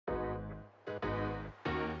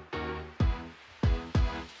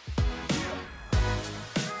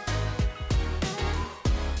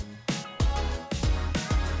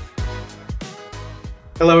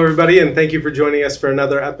Hello, everybody, and thank you for joining us for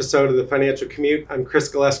another episode of the Financial Commute. I'm Chris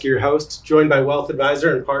Galeski, your host, joined by wealth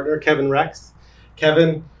advisor and partner Kevin Rex.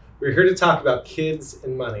 Kevin, we're here to talk about kids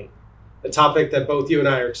and money, a topic that both you and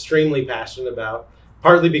I are extremely passionate about,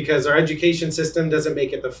 partly because our education system doesn't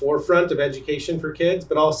make it the forefront of education for kids,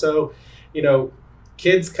 but also,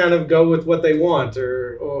 kids kind of go with what they want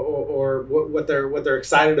or what they're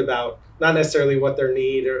excited about, not necessarily what they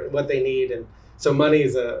need. And so money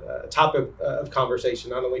is a topic of conversation,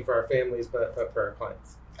 not only for our families, but for our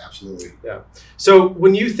clients. Absolutely. Yeah. So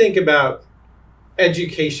when you think about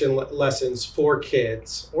education lessons for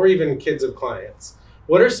kids or even kids of clients,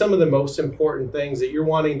 what are some of the most important things that you're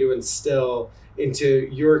wanting to instill into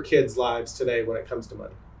your kids' lives today when it comes to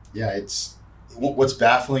money? Yeah, what's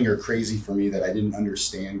baffling or crazy for me that I didn't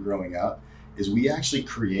understand growing up is we actually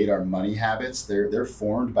create our money habits. They're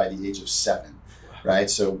formed by the age of 7.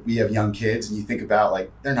 Right. So we have young kids and you think about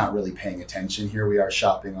they're not really paying attention. Here we are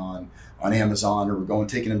shopping on Amazon, or we're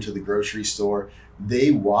taking them to the grocery store.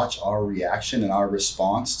 They watch our reaction and our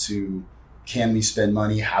response to, can we spend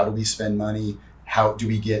money? How do we spend money? How do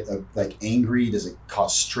we get angry? Does it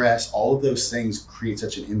cause stress? All of those things create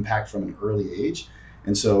such an impact from an early age.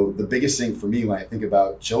 And so the biggest thing for me when I think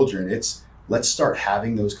about children, it's let's start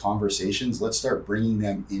having those conversations. Let's start bringing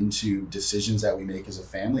them into decisions that we make as a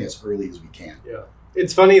family as early as we can. Yeah.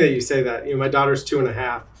 It's funny that you say that. My daughter's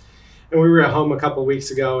 2.5, and we were at home a couple of weeks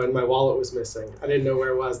ago and my wallet was missing. I didn't know where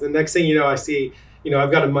it was. The next thing I see,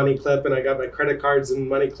 I've got a money clip and I got my credit cards and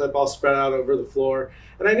money clip all spread out over the floor.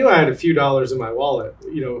 And I knew I had a few dollars in my wallet,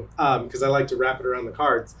 because I like to wrap it around the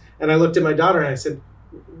cards. And I looked at my daughter and I said,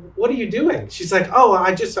 "What are you doing?" She's like, "Oh,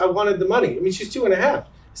 I wanted the money." She's 2.5. I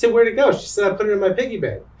said, "Where'd it go?" She said, "I put it in my piggy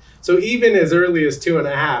bank." So even as early as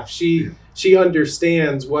 2.5, she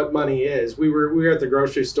understands what money is. We were at the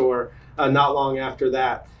grocery store not long after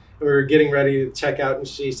that, and we were getting ready to check out, and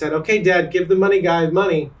she said, "Okay, Dad, give the money guy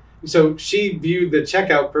money." So she viewed the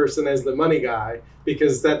checkout person as the money guy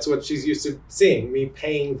because that's what she's used to seeing, me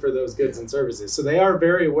paying for those goods and services. So they are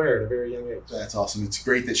very aware at a very young age. That's awesome. It's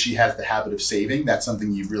great that she has the habit of saving. That's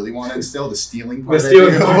something you really want to instill, the stealing part.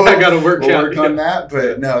 I got to work on that.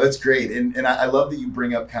 But no, that's great. And I love that you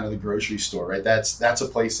bring up kind of the grocery store, right? That's a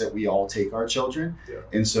place that we all take our children. Yeah.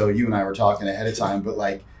 And so you and I were talking ahead of time, but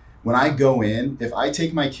when I go in, if I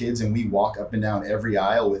take my kids and we walk up and down every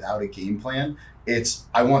aisle without a game plan,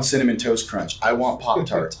 I want Cinnamon Toast Crunch. I want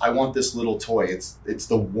Pop-Tarts. I want this little toy. It's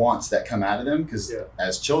the wants that come out of them because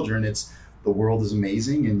as children, the world is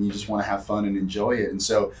amazing and you just want to have fun and enjoy it. And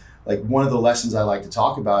so one of the lessons I like to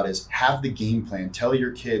talk about is have the game plan. Tell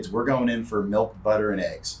your kids we're going in for milk, butter, and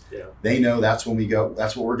eggs. Yeah. They know that's when we go.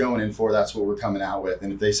 That's what we're going in for. That's what we're coming out with.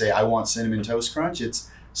 And if they say, I want Cinnamon Toast Crunch,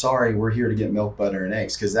 sorry, we're here to get milk, butter, and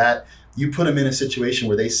eggs. Because you put them in a situation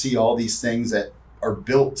where they see all these things that are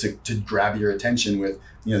built to grab your attention with,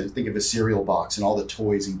 think of a cereal box and all the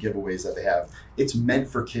toys and giveaways that they have. It's meant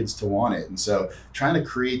for kids to want it. And so trying to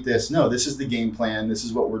create this is the game plan. This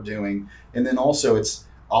is what we're doing. And then also it's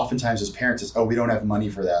oftentimes as parents, it's, oh, we don't have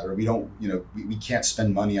money for that. Or we don't, we can't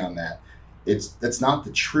spend money on that. That's not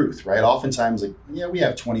the truth, right? Oftentimes we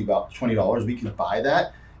have $20, we could buy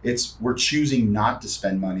that. We're choosing not to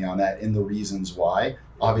spend money on that and the reasons why.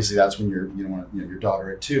 Obviously, that's when your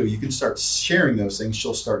daughter at 2, you can start sharing those things.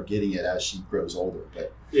 She'll start getting it as she grows older.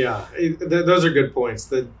 But yeah, those are good points.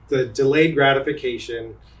 The delayed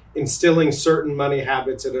gratification, instilling certain money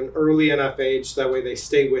habits at an early enough age, so that way they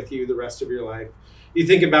stay with you the rest of your life. You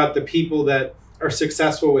think about the people that are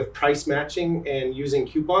successful with price matching and using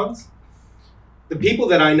coupons. The people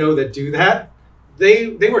that I know that do that,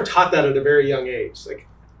 they were taught that at a very young age.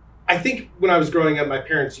 I think when I was growing up, my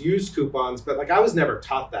parents used coupons, but I was never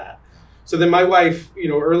taught that. So then my wife,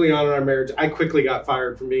 early on in our marriage, I quickly got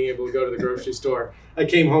fired from being able to go to the grocery store. I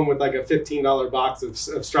came home with a $15 box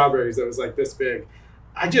of strawberries that was this big.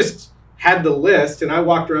 I just had the list and I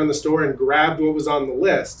walked around the store and grabbed what was on the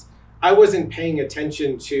list. I wasn't paying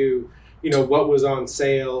attention to, what was on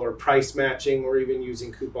sale or price matching or even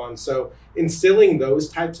using coupons. So instilling those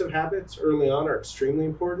types of habits early on are extremely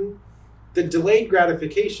important. The delayed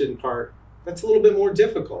gratification part, that's a little bit more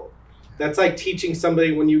difficult. That's like teaching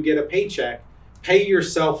somebody when you get a paycheck, pay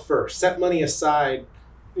yourself first, set money aside,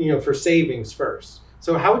 for savings first.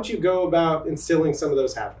 So how would you go about instilling some of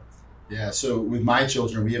those habits? Yeah, so with my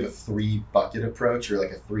children, we have a 3-bucket approach or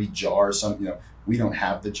a 3 jars. We don't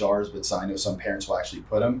have the jars, but I know some parents will actually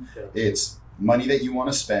put them. Yeah. It's money that you want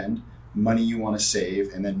to spend, money you want to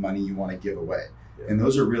save, and then money you want to give away. And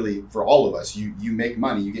those are really, for all of us, you make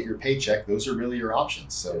money, you get your paycheck, those are really your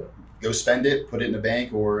options. So go spend it, put it in a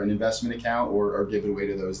bank or an investment account or give it away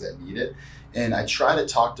to those that need it. And I try to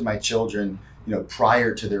talk to my children,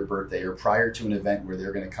 prior to their birthday or prior to an event where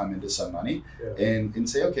they're going to come into some money, and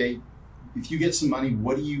say, okay, if you get some money,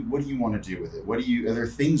 what do you want to do with it? Are there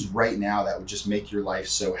things right now that would just make your life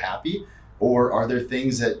so happy? Or are there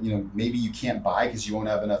things that, maybe you can't buy because you won't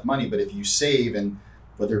have enough money, but if you save, and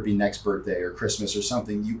whether it be next birthday or Christmas or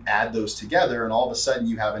something, you add those together and all of a sudden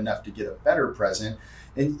you have enough to get a better present.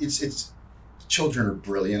 And it's children are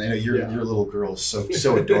brilliant. I know your little girl is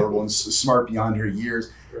so adorable and smart beyond her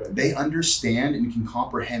years. Right. They understand and can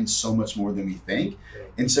comprehend so much more than we think. Right.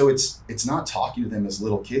 And so it's not talking to them as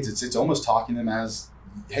little kids. It's almost talking to them as,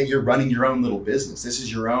 hey, you're running your own little business. This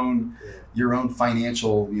is your own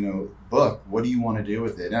financial, book. What do you want to do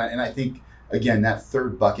with it? And I think, again, that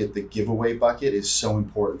third bucket, the giveaway bucket, is so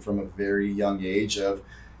important from a very young age of,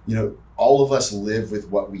 all of us live with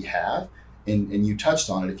what we have. And you touched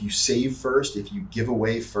on it. If you save first, if you give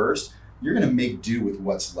away first, you're going to make do with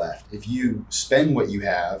what's left. If you spend what you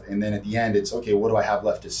have, and then at the end, it's, okay, what do I have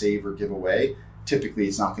left to save or give away? Typically,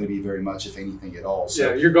 it's not going to be very much, if anything at all.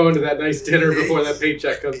 So you're going to that nice dinner before that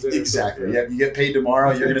paycheck comes in. Exactly. Yeah, you get paid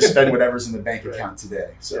tomorrow. You're going to spend whatever's in the bank account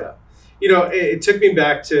today. So, it took me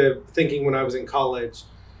back to thinking when I was in college.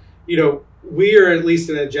 We are at least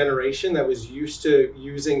in a generation that was used to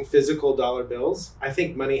using physical dollar bills. I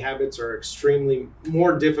think money habits are extremely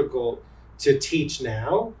more difficult to teach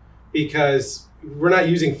now because we're not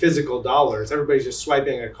using physical dollars. Everybody's just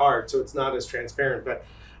swiping a card, so it's not as transparent. But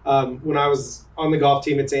when I was on the golf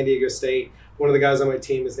team at San Diego State, one of the guys on my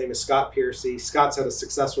team, his name is Scott Piercy. Scott's had a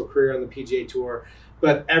successful career on the PGA Tour.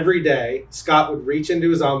 But every day, Scott would reach into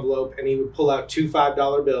his envelope and he would pull out two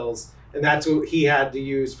 $5 bills, and that's what he had to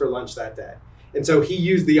use for lunch that day. And so he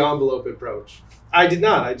used the envelope approach. I did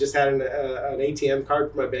not. I just had an ATM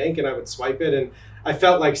card for my bank, and I would swipe it. And I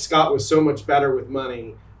felt like Scott was so much better with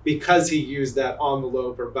money because he used that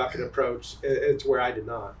envelope or bucket approach to where I did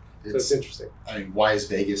not. So it's interesting. I mean, why is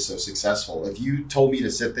Vegas so successful? If you told me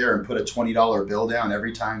to sit there and put a $20 bill down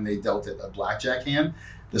every time they dealt a blackjack hand,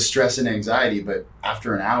 the stress and anxiety, but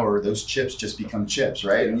after an hour, those chips just become chips,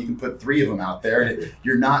 right? And you can put 3 of them out there, and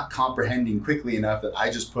you're not comprehending quickly enough that I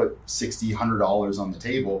just put $60, $100 on the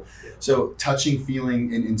table. So touching,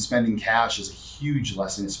 feeling, and spending cash is a huge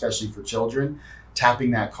lesson, especially for children.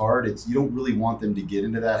 Tapping that card, you don't really want them to get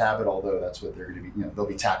into that habit, although that's what they're going to be, they'll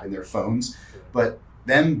be tapping their phones. But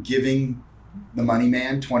them giving the money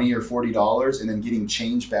man $20 or $40 and then getting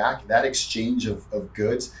change back, that exchange of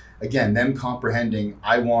goods, again, them comprehending,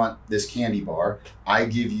 I want this candy bar, I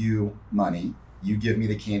give you money, you give me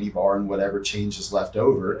the candy bar and whatever change is left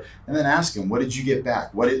over, and then ask them, what did you get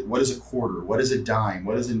back? What is a quarter? What is a dime?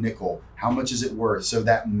 What is a nickel? How much is it worth? So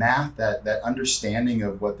that math, that understanding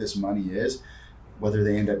of what this money is, whether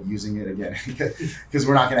they end up using it again, because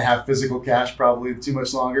we're not going to have physical cash probably too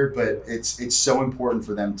much longer, but it's so important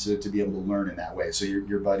for them to be able to learn in that way. So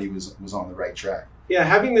your buddy was on the right track. Yeah,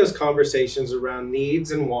 having those conversations around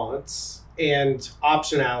needs and wants and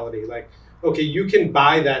optionality, like, okay, you can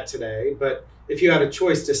buy that today, but if you had a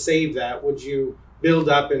choice to save that, would you build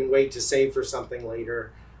up and wait to save for something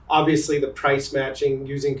later? Obviously, the price matching,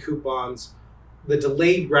 using coupons, the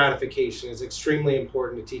delayed gratification is extremely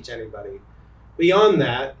important to teach anybody. Beyond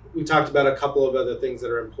that, we talked about a couple of other things that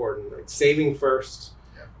are important, like saving first,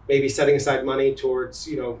 maybe setting aside money towards,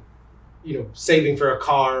 saving for a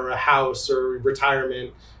car or a house or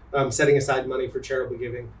retirement, setting aside money for charitable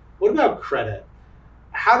giving. What about credit?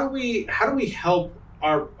 How do we help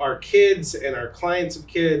our kids and our clients of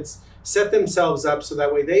kids set themselves up so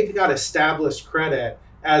that way they've got established credit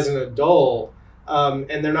as an adult,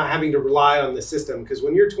 and they're not having to rely on the system? Because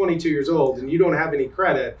when you're 22 years old and you don't have any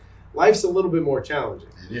credit, life's a little bit more challenging.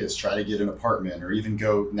 It is. Try to get an apartment, or even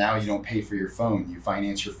now you don't pay for your phone, you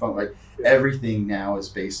finance your phone. Like everything now is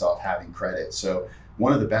based off having credit. So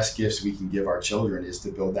one of the best gifts we can give our children is to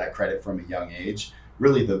build that credit from a young age.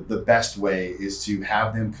 Really the best way is to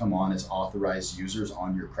have them come on as authorized users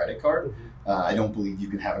on your credit card. I don't believe you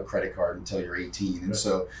can have a credit card until you're 18. And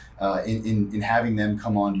so in having them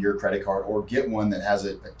come onto your credit card, or get one that has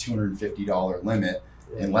a $250 limit,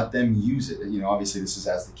 and let them use it. Obviously this is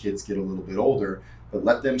as the kids get a little bit older, but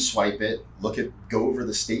let them swipe it, go over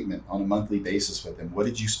the statement on a monthly basis with them. What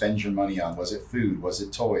did you spend your money on? Was it food? Was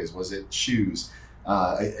it toys? Was it shoes?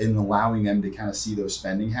 And allowing them to kind of see those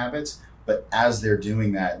spending habits. But as they're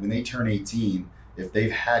doing that, when they turn 18, if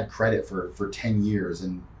they've had credit for 10 years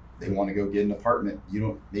and they want to go get an apartment,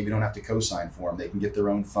 maybe don't have to co-sign for them. They can get their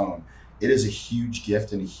own phone. It is a huge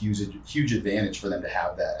gift and a huge advantage for them to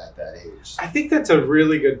have that at that age. I think that's a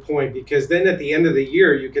really good point, because then at the end of the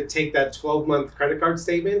year, you could take that 12-month credit card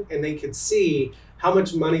statement and they could see how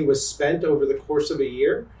much money was spent over the course of a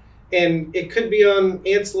year. And it could be on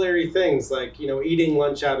ancillary things like, eating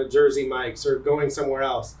lunch out at Jersey Mike's or going somewhere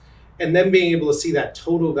else. And then being able to see that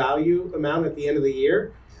total value amount at the end of the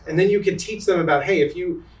year. And then you can teach them about, hey, if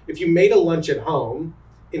you made a lunch at home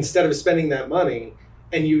instead of spending that money,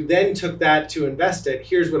 and you then took that to invest it,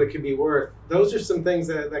 here's what it could be worth. Those are some things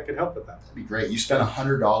that could help with that. That'd be great. You spent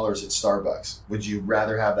 $100 at Starbucks. Would you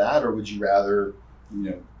rather have that, or would you rather,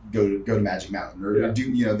 go to Magic Mountain? Or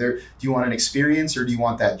do you want an experience, or do you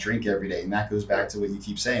want that drink every day? And that goes back to what you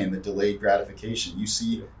keep saying, the delayed gratification. You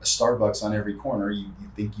see a Starbucks on every corner, you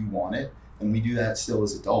think you want it, and we do that still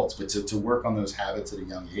as adults. But to work on those habits at a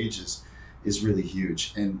young age is really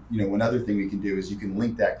huge. And one other thing we can do is you can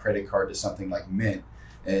link that credit card to something like Mint,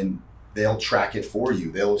 and they'll track it for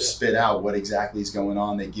you. They'll spit out what exactly is going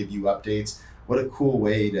on. They give you updates. What a cool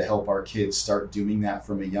way to help our kids start doing that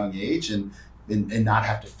from a young age and not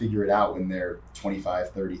have to figure it out when they're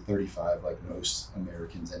 25, 30, 35, like most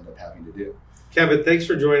Americans end up having to do. Kevin, thanks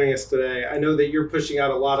for joining us today. I know that you're pushing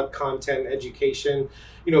out a lot of content education,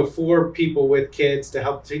 for people with kids to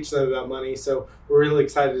help teach them about money. So we're really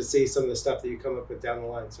excited to see some of the stuff that you come up with down the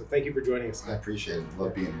line. So thank you for joining us. I appreciate it.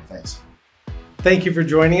 Love being here. Thanks. Thank you for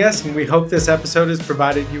joining us, and we hope this episode has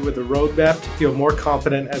provided you with a roadmap to feel more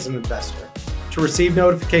confident as an investor. To receive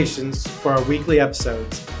notifications for our weekly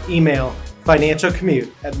episodes, email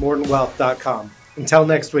financialcommute@mortonwealth.com. Until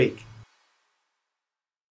next week.